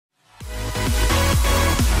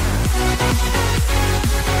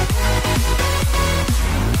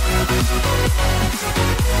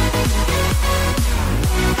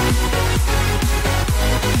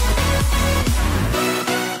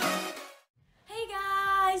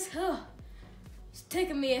It's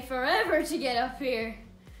taking me forever to get up here.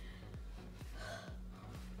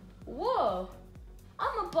 Whoa,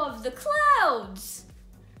 I'm above the clouds.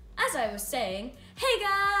 As I was saying, hey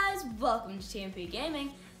guys, welcome to TMP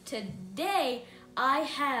Gaming. Today, I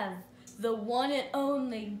have the one and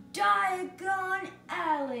only DIAGON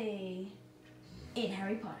ALLEY in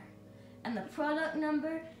Harry Potter. And the product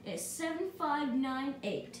number is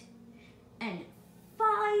 7598. And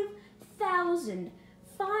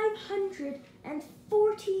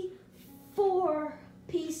 5,544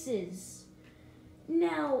 pieces.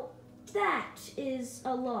 Now, that is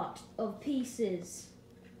a lot of pieces.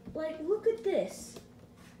 Like, look at this.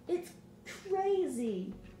 It's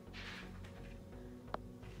crazy.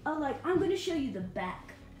 Oh, like, I'm gonna show you the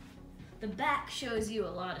back. The back shows you a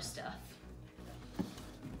lot of stuff.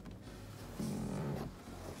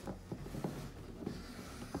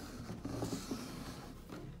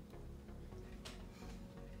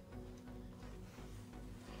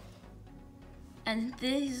 And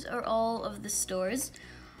these are all of the stores.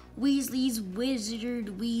 Weasley's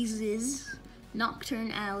Wizard Wheezes,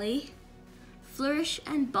 Nocturne Alley, Flourish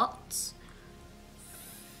and Bots,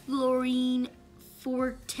 Florine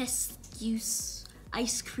Fortescue's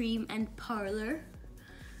Ice Cream and Parlor,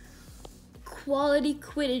 Quality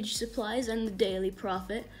Quidditch Supplies and the Daily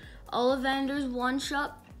Prophet, Ollivander's One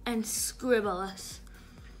Shop, and Scribblus.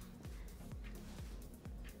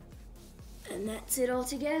 And that's it all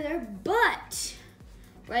together, but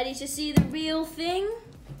ready to see the real thing?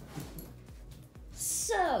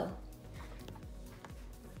 So,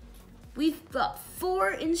 we've got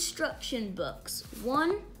 4 instruction books.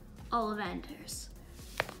 1, Ollivander's.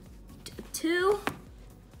 2,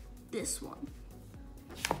 this one.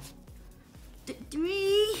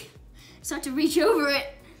 3, start to reach over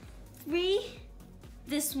it. 3,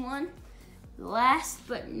 this one. Last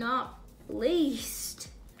but not least,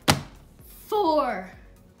 4,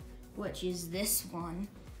 which is this one.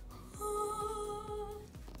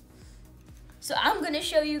 So I'm gonna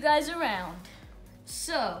show you guys around.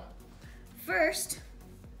 So, first,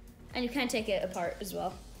 and you can take it apart as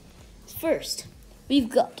well. First, we've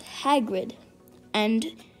got Hagrid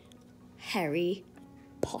and Harry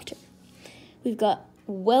Potter. We've got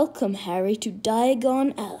Welcome Harry to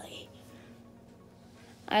DIAGON Alley.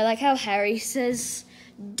 I like how Harry says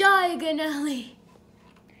DIAGON Alley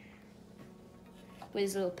with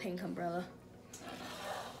his little pink umbrella.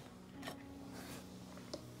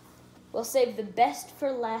 We'll save the best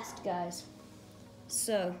for last, guys.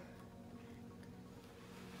 So,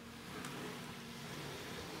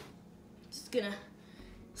 just gonna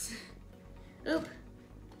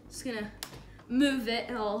move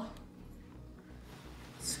it all.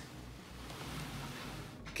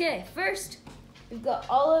 Okay, first we've got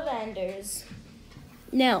Ollivander's.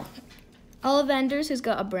 Now, Ollivander's has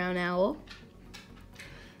got a brown owl.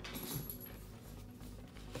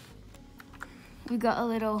 We've got a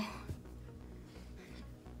little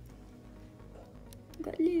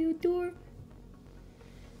door.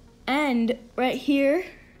 And right here,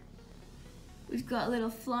 we've got a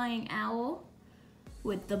little flying owl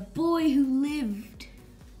with the boy who lived.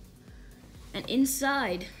 And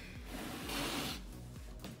inside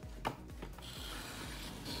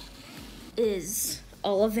is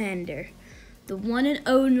Ollivander, the one and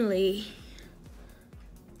only.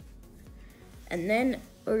 And then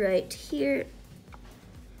right here,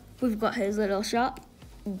 we've got his little shop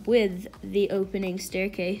with the opening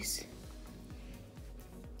staircase.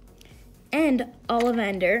 And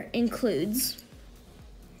Ollivander includes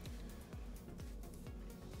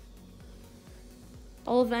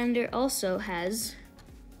Ollivander also has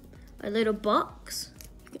a little box.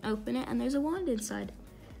 You can open it and there's a wand inside.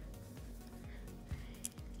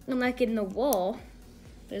 And like in the wall,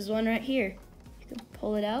 there's one right here. You can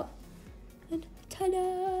pull it out and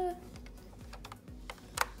ta-da!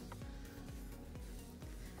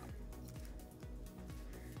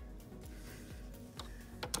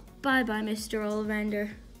 Bye-bye, Mr.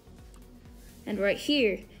 Ollivander. And right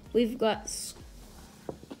here, we've got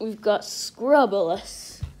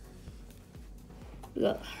Scribblus. We've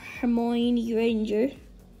got Hermione Granger.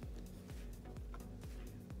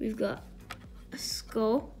 We've got a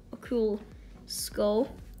skull, a cool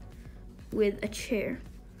skull with a chair.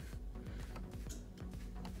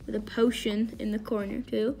 With a potion in the corner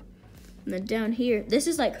too. And then down here, this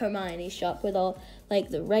is like Hermione's shop with all like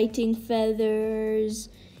the writing feathers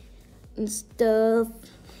and stuff.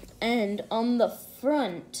 And on the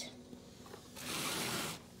front,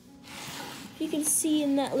 you can see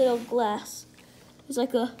in that little glass, there's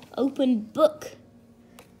like a open book.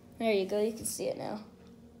 There you go, you can see it now.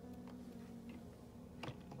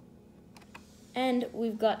 And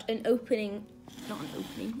we've got an opening, not an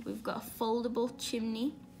opening, we've got a foldable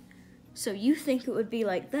chimney. So you think it would be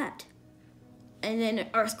like that. And then an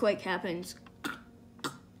earthquake happens.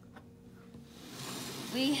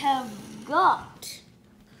 We have got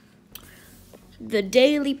the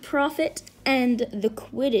Daily Prophet and the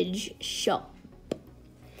Quidditch shop.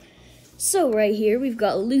 So right here we've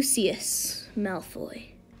got Lucius Malfoy.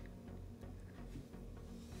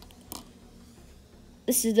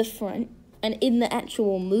 This is the front, and in the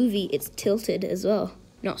actual movie it's tilted as well,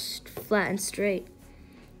 not flat and straight.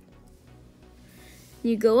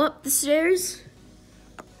 You go up the stairs,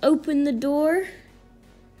 open the door,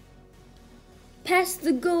 past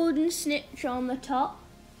the golden snitch on the top,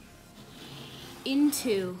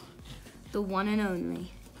 into the one and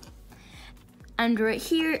only. And right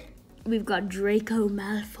here, we've got Draco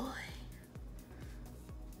Malfoy.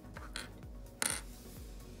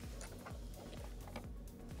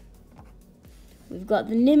 We've got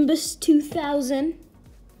the Nimbus 2000.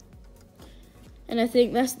 And I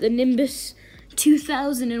think that's the Nimbus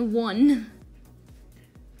 2001.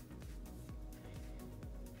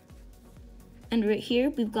 And right here,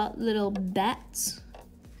 we've got little bats.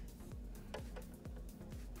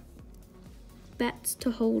 Bats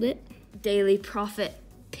to hold it. Daily Prophet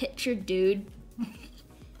picture dude.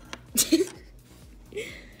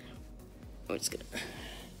 I'm just gonna...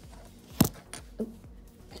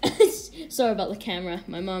 Sorry about the camera.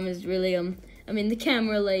 My mom is really, the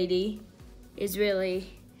camera lady is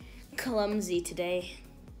really clumsy today.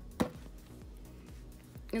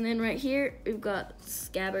 And then right here, we've got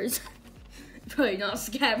Scabbers. Probably not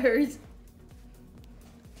Scabbers.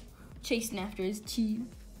 Chasing after his cheese.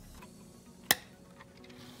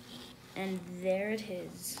 And there it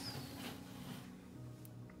is.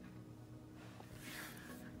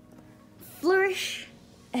 Flourish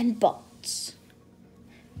and Bots.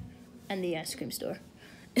 And the ice cream store.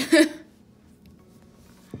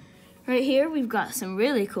 Right here, we've got some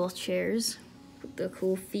really cool chairs with the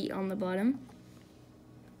cool feet on the bottom.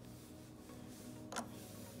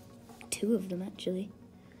 2 of them, actually.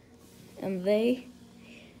 And they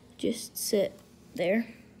just sit there.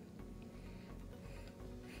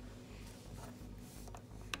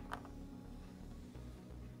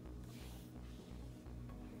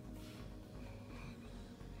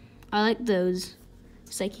 I like those.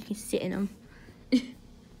 It's like you can sit in them.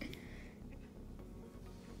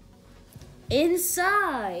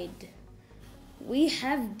 Inside, we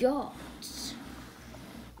have got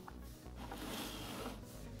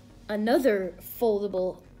another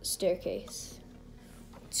foldable staircase.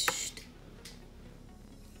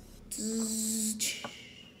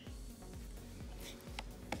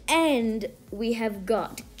 And we have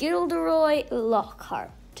got Gilderoy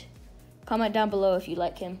Lockhart. Comment down below if you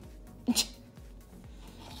like him.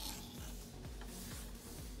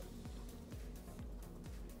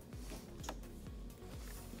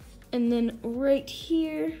 And then right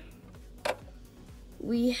here,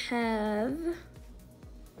 we have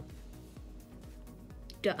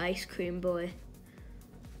the ice cream boy.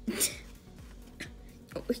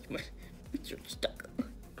 Oh, you're stuck.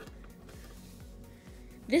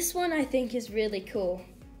 This one I think is really cool.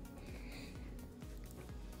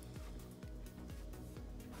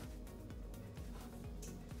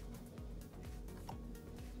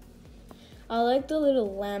 I like the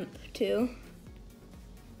little lamp too.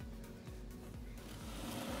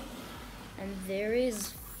 And there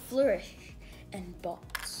is Flourish and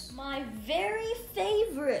Bots. My very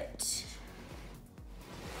favorite.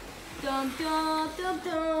 Dum dum dum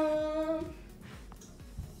dum.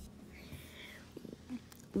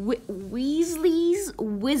 Weasley's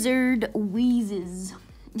Wizard Wheezes.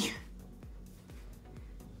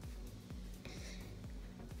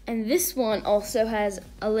 And this one also has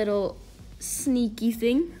a little sneaky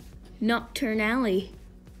thing. Nocturne Alley.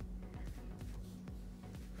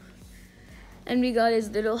 And we got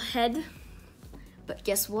his little head. But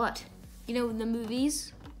guess what? You know in the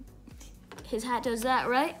movies, his hat does that,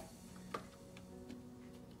 right?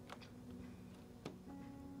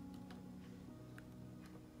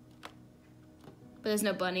 But there's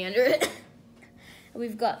no bunny under it.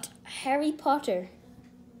 We've got Harry Potter.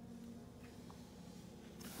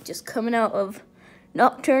 Just coming out of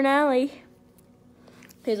Nocturne Alley.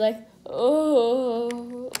 He's like,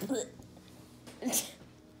 oh.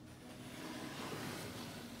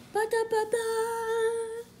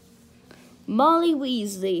 Molly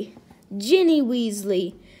Weasley, Ginny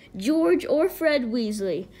Weasley, George or Fred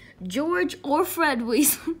Weasley, George or Fred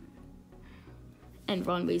Weasley, and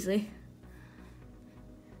Ron Weasley.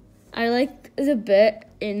 I like the bit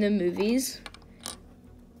in the movies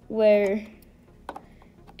where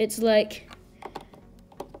it's like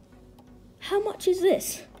how much is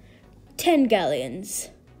this? 10 galleons.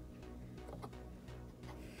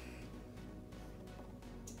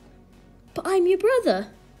 But I'm your brother.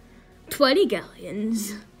 20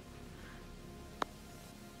 galleons.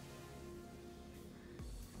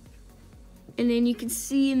 And then you can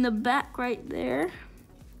see in the back right there,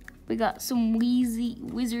 we got some wheezy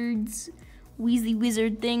wizard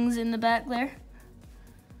things in the back there.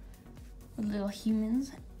 Little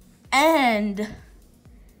humans. And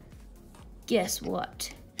guess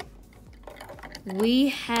what? We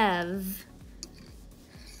have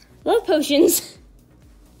love potions.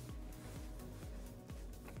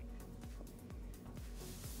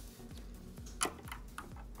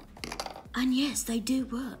 And yes, they do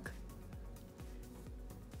work.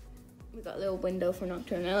 We got a little window for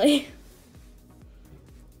Nocturne Alley.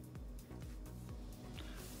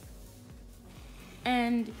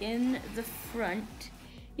 And in the front,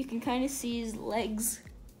 you can kind of see his legs.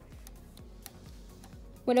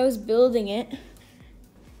 When I was building it,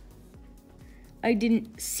 I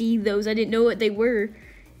didn't see those. I didn't know what they were.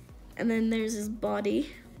 And then there's his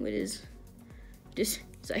body, which is just,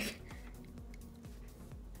 it's like,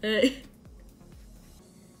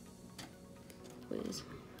 what is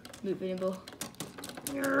movable?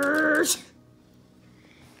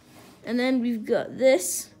 And then we've got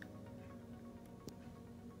this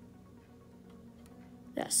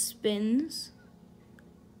that spins.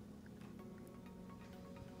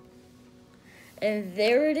 And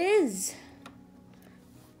there it is.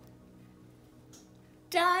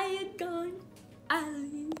 Diagon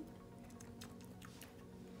Alley.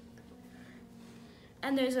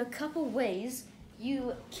 And there's a couple ways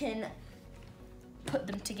you can put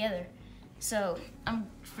them together. So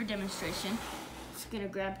for demonstration, just gonna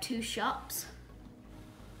grab 2 shops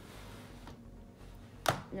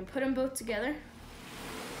and then put them both together.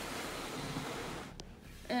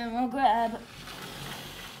 And we'll grab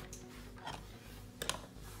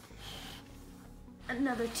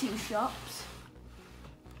another 2 shops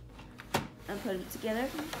and put them together.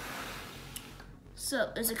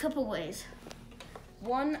 So there's a couple ways.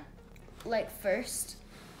 One, like first,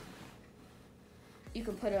 you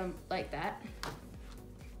can put them like that.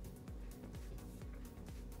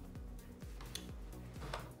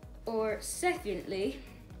 Or secondly,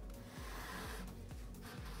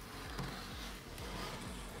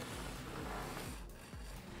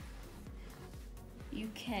 you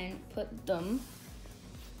can put them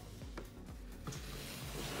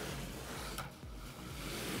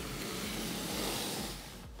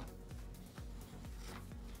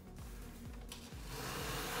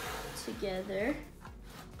together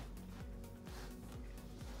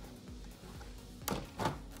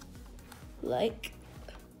like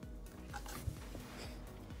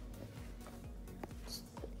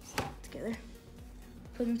together.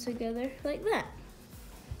 Put them together like that.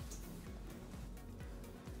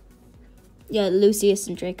 Yeah, Lucius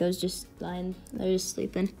and Draco's just lying. They're just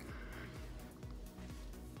sleeping.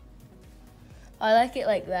 I like it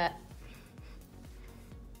like that.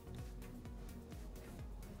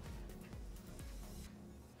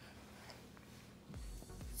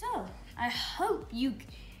 So, I hope you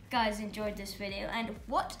guys enjoyed this video. And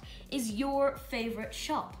what is your favorite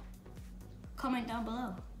shop? Comment down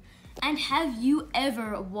below. And have you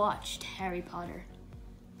ever watched Harry Potter?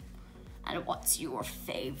 And what's your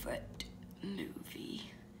favorite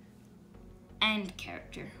movie and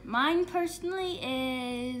character? Mine personally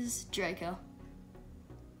is Draco.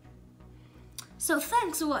 So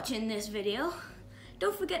thanks for watching this video.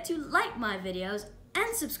 Don't forget to like my videos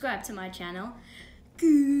and subscribe to my channel.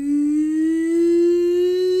 Good.